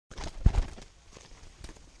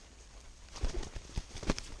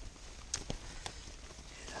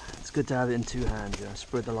It's good to have it in two hands, you know,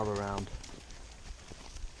 spread the love around.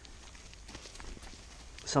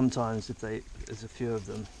 Sometimes if there's a few of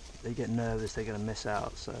them, they get nervous they're going to miss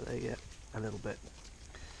out, so they get a little bit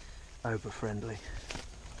over friendly.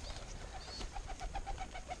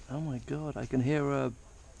 Oh my god, I can hear a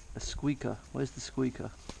squeaker. Where's the squeaker?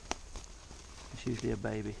 It's usually a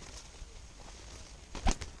baby.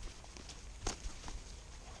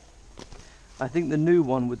 I think the new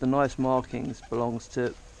one with the nice markings belongs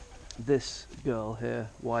to this girl here,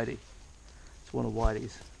 Whitey. It's one of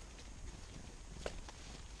Whitey's.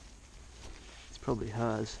 It's probably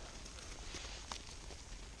hers.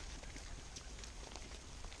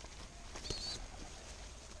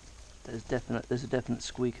 There's a definite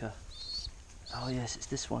squeaker. Oh yes, it's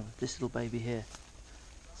this one, this little baby here,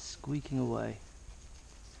 squeaking away.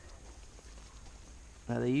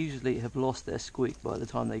 Now they usually have lost their squeak by the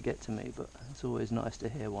time they get to me, but it's always nice to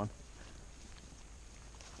hear one.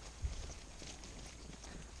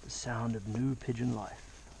 The sound of new pigeon life.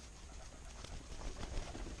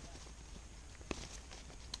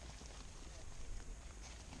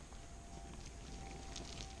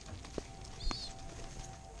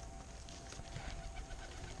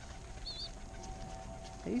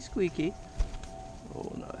 Hey Squeaky.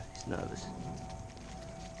 Oh no, he's nervous.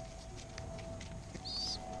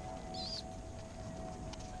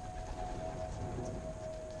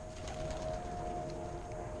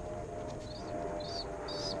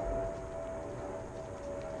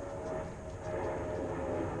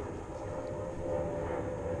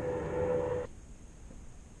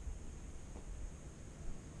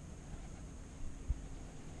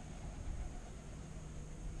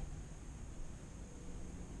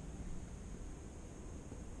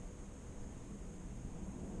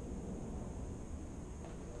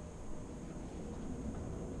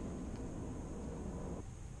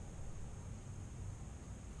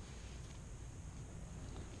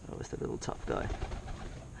 Oh, it's the little tough guy.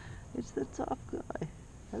 It's the tough guy.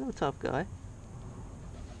 Hello, tough guy.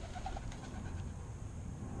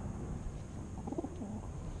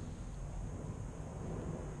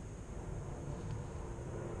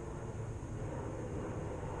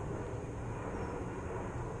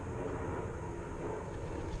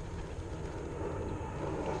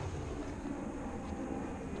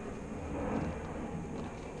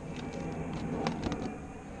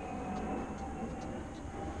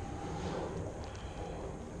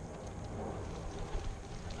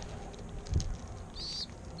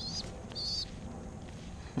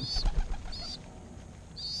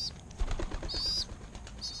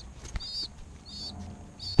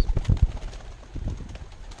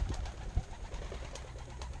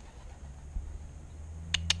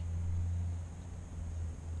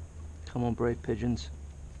 Come on, brave pigeons.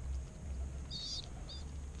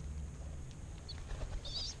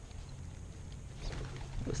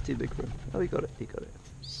 That's too big for him. Oh, he got it, he got it.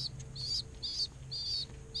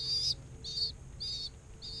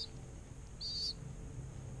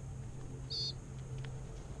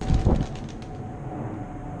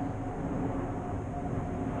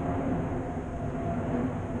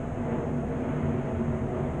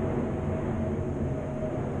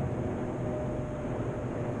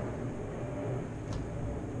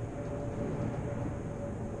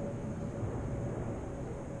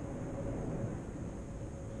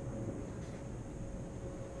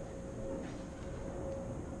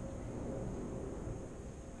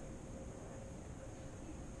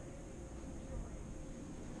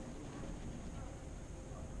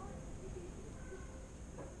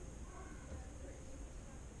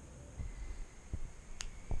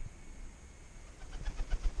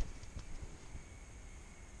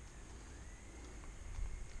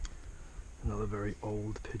 Another very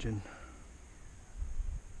old pigeon.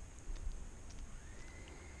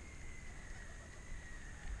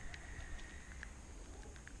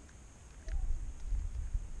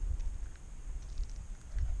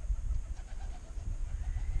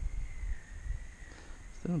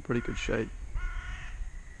 Still in pretty good shape.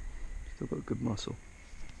 Still got good muscle.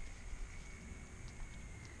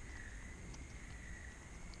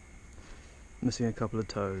 Missing a couple of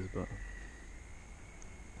toes, but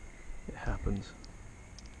it happens.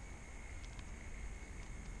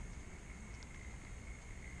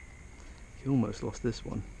 He almost lost this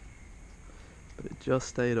one, but it just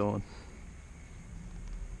stayed on.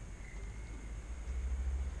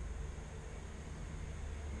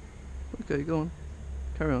 Okay, go on.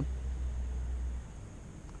 Carry on.